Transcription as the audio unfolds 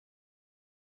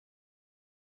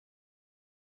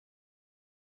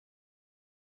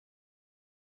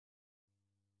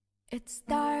It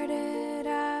started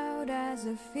out as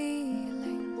a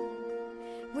feeling,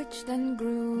 which then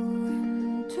grew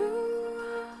into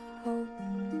a hope,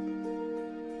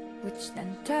 which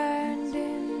then turned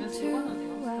into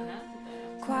a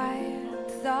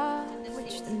quiet thought,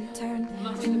 which then turned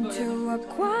into a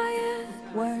quiet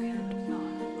word.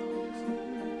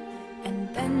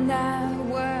 And then that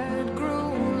word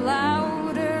grew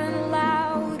louder and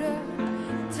louder,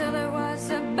 till there was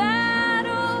a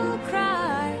battle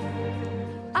cry.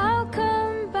 I'll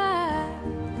come back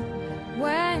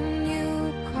when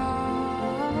you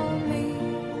call me.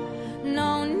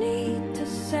 No need to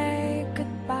say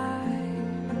goodbye.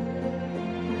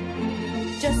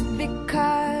 Just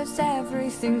because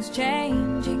everything's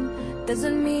changing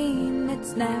doesn't mean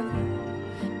it's never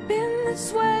been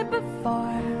this way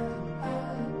before.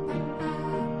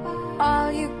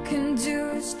 All you can do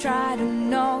is try to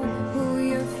know who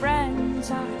your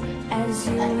friends are as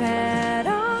you head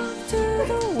off to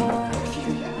the war.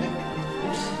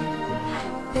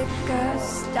 Pick a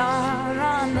star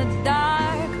on the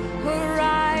dark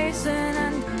horizon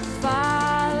and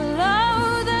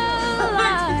follow the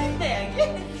light.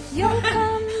 You'll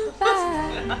come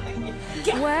back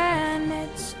when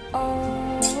it's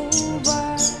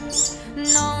over.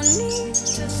 No need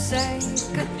to say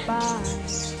goodbye.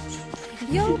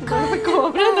 You'll come back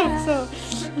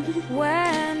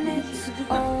when it's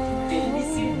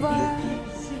over.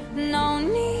 No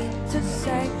need to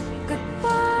say goodbye.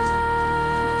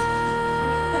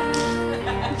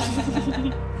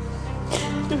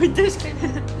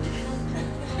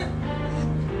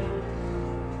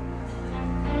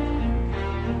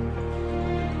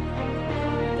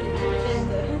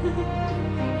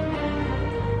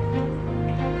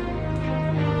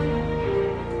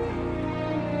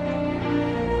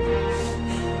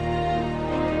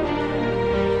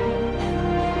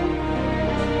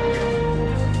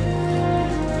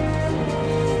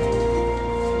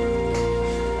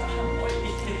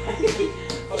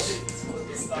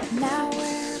 Now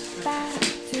we're back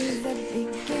to the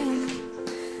beginning.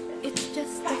 It's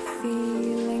just a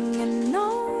feeling and no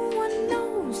one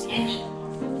knows yet.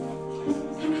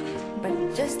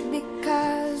 But just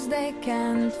because they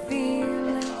can't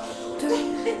feel it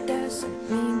too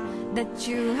doesn't mean that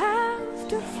you have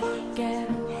to forget.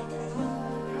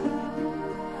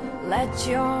 Let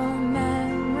your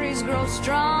memories grow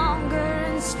stronger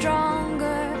and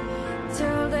stronger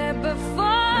till they're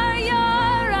before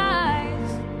your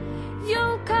eyes.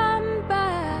 You'll come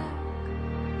back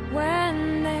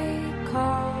when they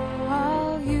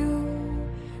call you.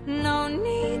 No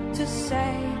need to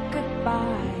say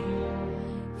goodbye.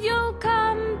 You'll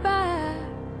come back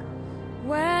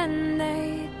when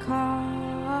they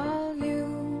call you.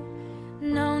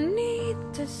 No need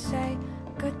to say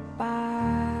goodbye.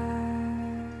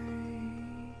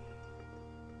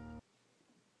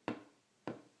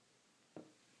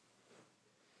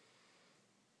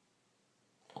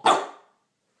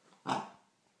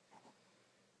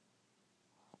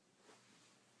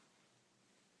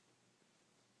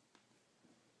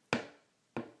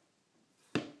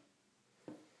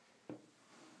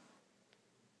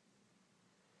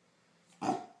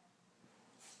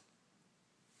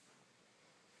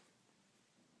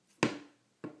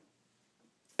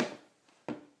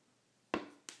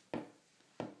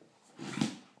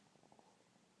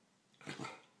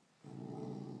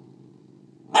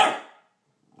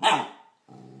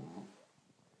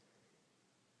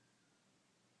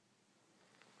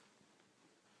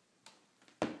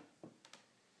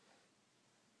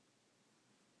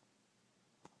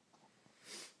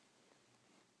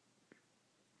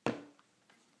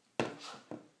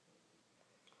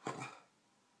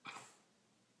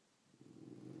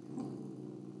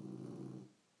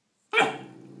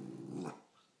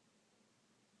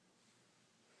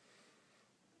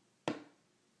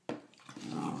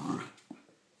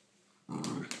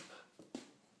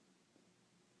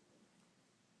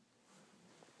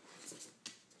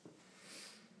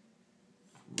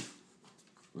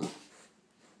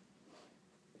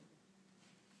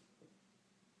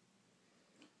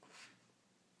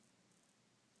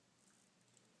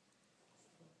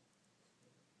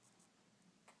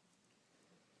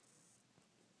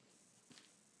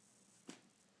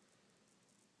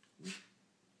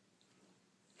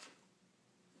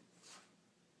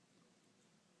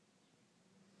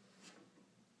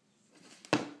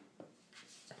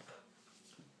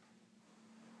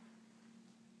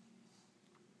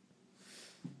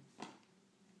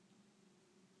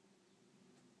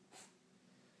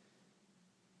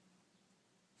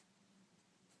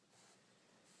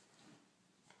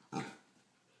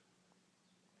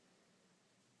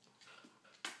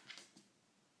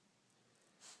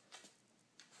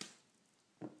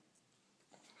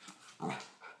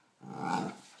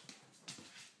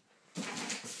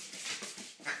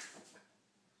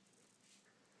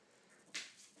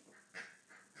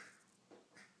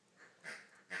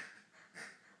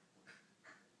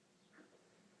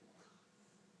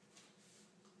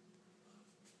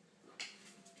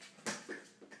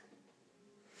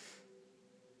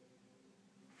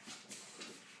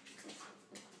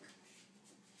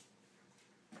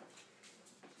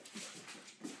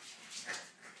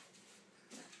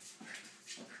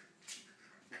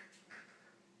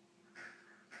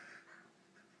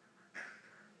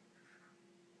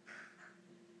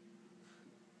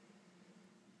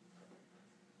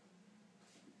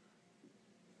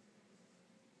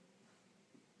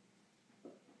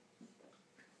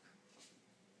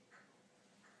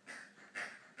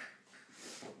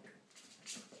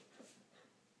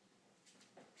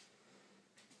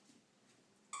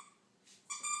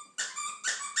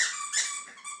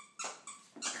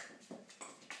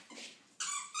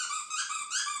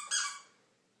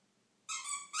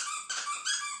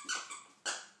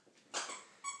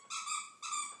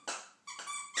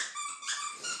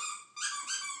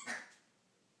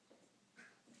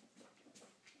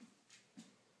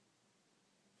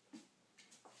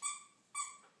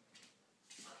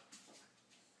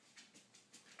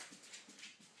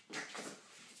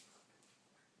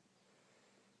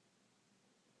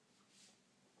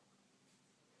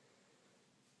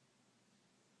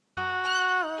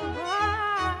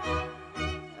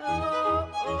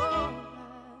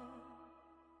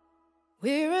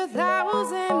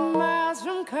 1,000 miles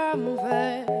from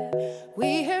comfort.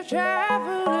 We have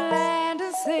traveled land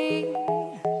and sea,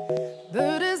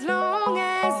 but as long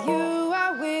as you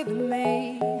are with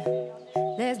me,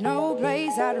 there's no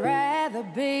place I'd rather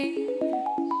be.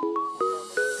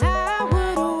 I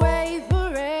would away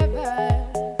forever,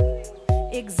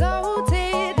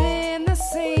 exalted in the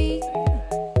sea.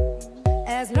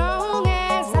 As long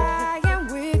as I am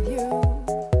with you,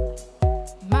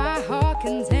 my heart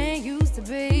continues to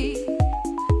beat.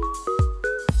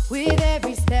 With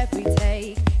every step we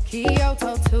take,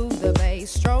 Kyoto to the bay,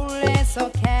 strolling so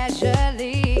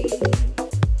casually.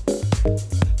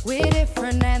 We're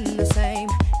different and the same,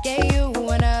 gave you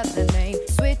another name,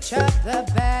 switch up the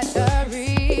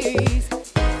batteries.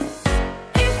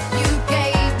 If you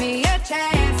gave me a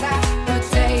chance, I would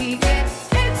take it.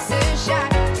 It's a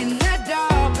shot in the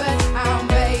dark, but I'll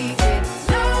make it.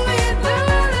 Knowing the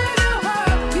little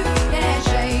heart, you can't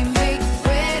shame me.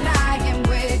 When I am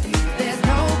with you, there's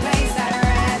no place I'd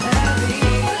rather be.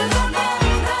 No, no,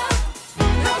 no,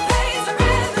 no place I'd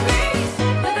rather be.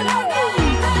 No, no, no,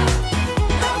 no,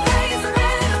 no place I'd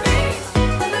rather be.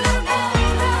 No, no, no, no,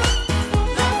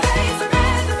 no place I'd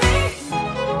rather be.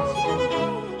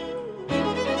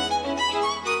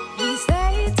 We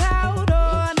set out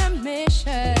on a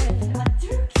mission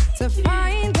to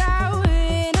find our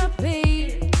inner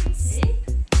peace,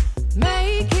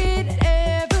 make it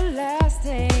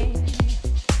everlasting,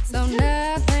 so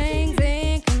nothing's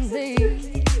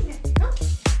incomplete.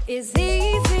 It's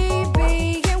easy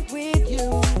being with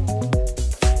you,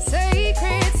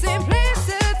 sacred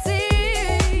simplicity.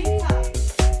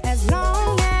 As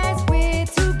long as we're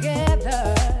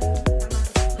together,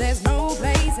 there's no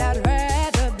place I'd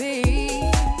rather be.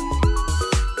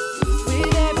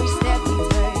 With every step we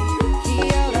take,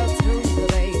 Kyoto to the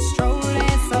bay,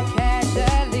 strolling so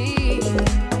casually.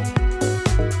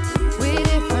 We're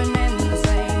different and the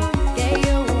same, gave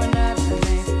you another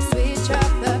name, switch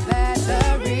up the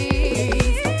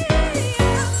batteries.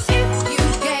 If you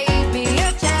gave me a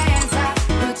chance, I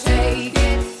would take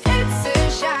it. It's a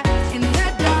shot in the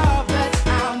dark, but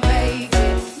I'll make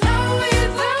it. Knowing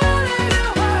the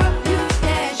little heart, you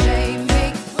can't shame me.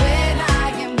 When I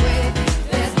am with you,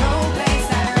 there's no place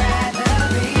I'd rather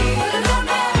be. No, no,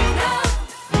 no,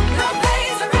 no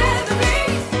place I'd rather be. No,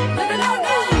 no,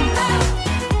 no, no,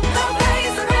 no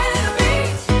place I'd rather be.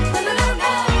 No, no, no, no,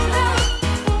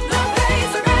 no place I'd rather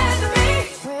be.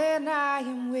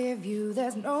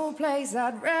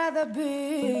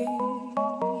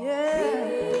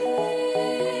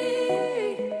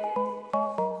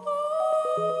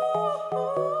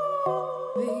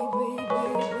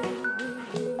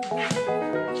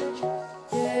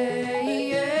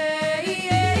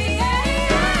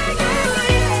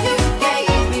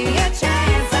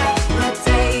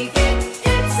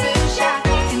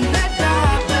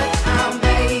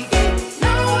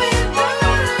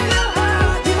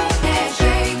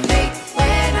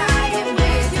 When I am with you,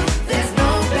 there's no place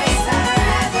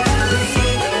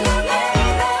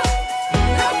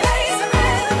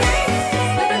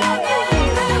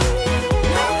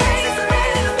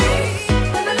I'd rather be.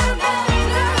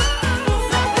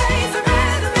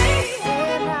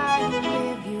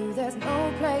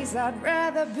 I'd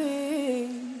rather be.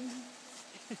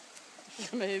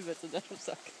 Med huvudet sådär som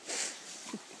sagt.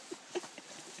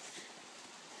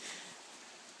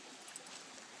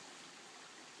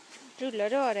 Rullar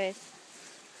du Aris?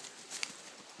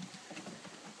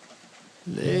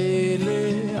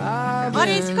 Lately,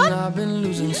 I've been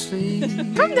losing sleep,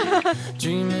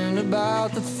 dreaming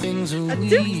about the things that we could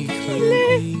be.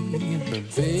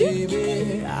 But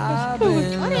baby, I've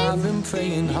been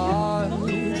praying hard.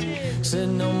 Said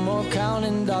no more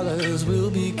counting dollars,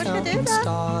 we'll be counting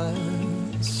stars.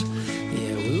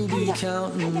 Yeah, we'll be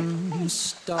counting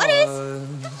stars.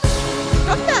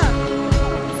 Kom då!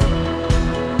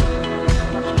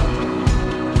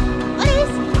 Aris!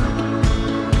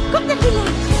 Kom då killen!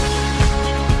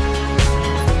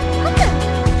 Kom då!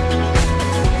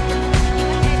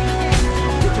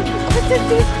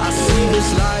 I see this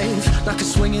life like a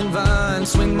swinging vine,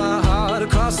 swing my heart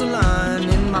across the line.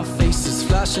 In my face is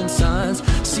flashing signs,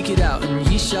 seek it out and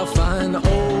ye shall find.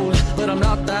 Old, but I'm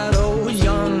not that old.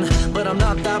 Young, but I'm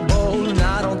not that bold. And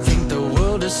I don't think the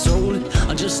world is sold,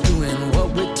 I'm just doing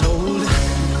what we're told.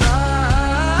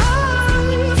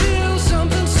 I feel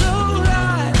something so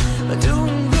right,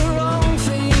 doing the wrong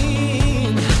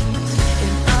thing.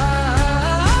 And I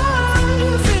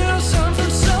feel something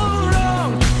so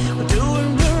wrong,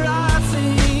 doing the right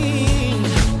thing.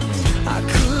 I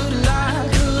could lie,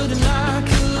 could lie,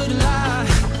 could lie.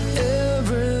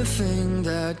 Everything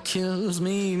that that kills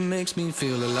me makes me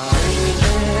feel alive.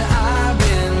 Yeah, I've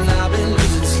been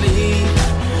losing sleep,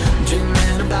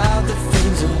 dreaming about the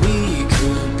things that we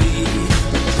could be.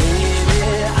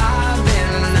 Baby, I've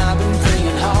been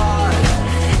praying hard,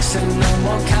 said no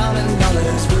more counting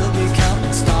dollars, we'll be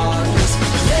counting stars.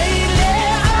 Lately,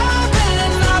 I've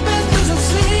been losing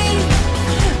sleep,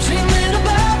 dreaming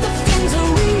about the things that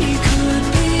we could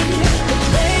be. But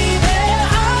baby,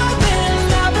 I've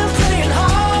been praying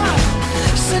hard,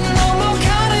 said no more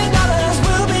counting dollars,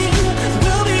 we'll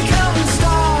be counting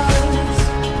stars.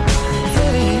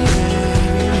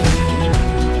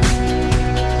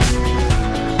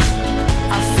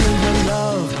 I feel your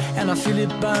love and I feel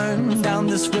it burn down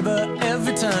this river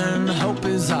every turn. Hope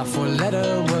is our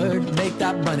four-letter word. Make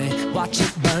that money, watch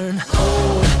it burn.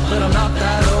 Old, but I'm not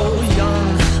that old.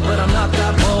 Young, but I'm not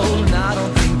that bold. And I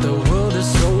don't think the world is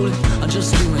sold. I'm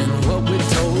just doing what we're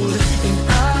told. And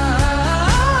I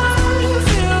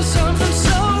feel something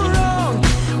so wrong.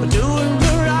 We're doing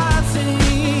the right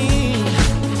thing.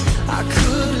 I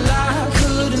could lie,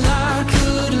 could lie,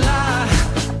 could lie.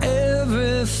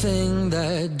 Everything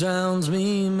that drowns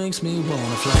me makes me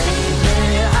wanna fly.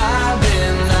 Yeah, I've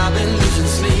been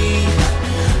losing sleep,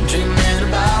 dreaming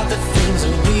about the things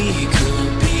that we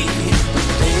could be.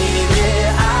 Baby,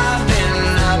 I've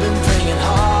been praying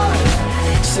hard,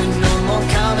 said no more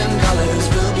counting dollars,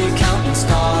 we'll be counting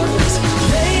stars.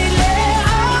 Lately,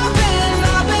 I've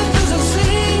been losing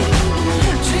sleep,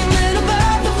 dreaming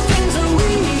about the things that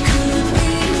we could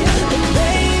be.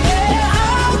 Baby,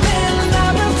 I've been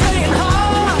praying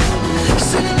hard,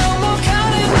 said no more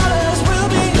counting dollars, we'll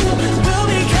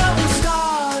be counting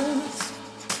stars.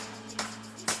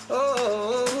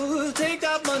 Oh, take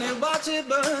that money, watch it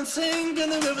burn, sink in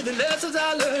the river, the lessons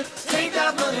I learned. Take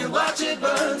that money, watch it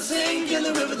burn, sink in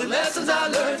the river, the lessons I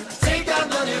learned. Take that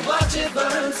money, watch it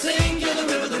burn, sink in the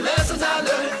river, the lessons I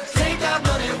learned. Take that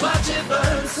money, watch it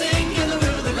burn, sink in the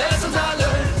river, the lessons I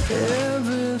learned.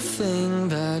 Everything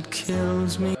that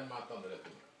kills me.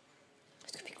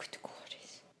 Acho que eu fico muito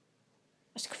cores.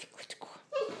 Acho que eu fico muito cor.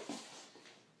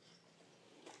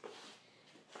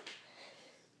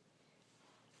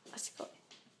 Acho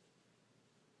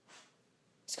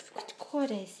que eu fico muito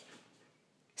cores.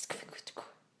 Acho que eu fico muito cor.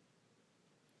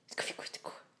 Acho que eu fico muito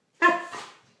cor.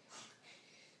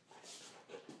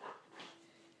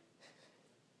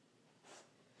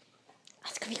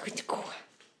 Acho que eu fico muito cor.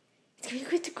 Acho que eu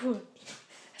fico muito cor.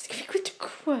 Acho que eu fico muito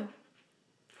cor.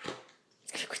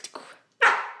 Acho que eu fico muito cor.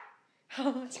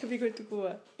 Acho que eu fico muito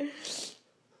cor.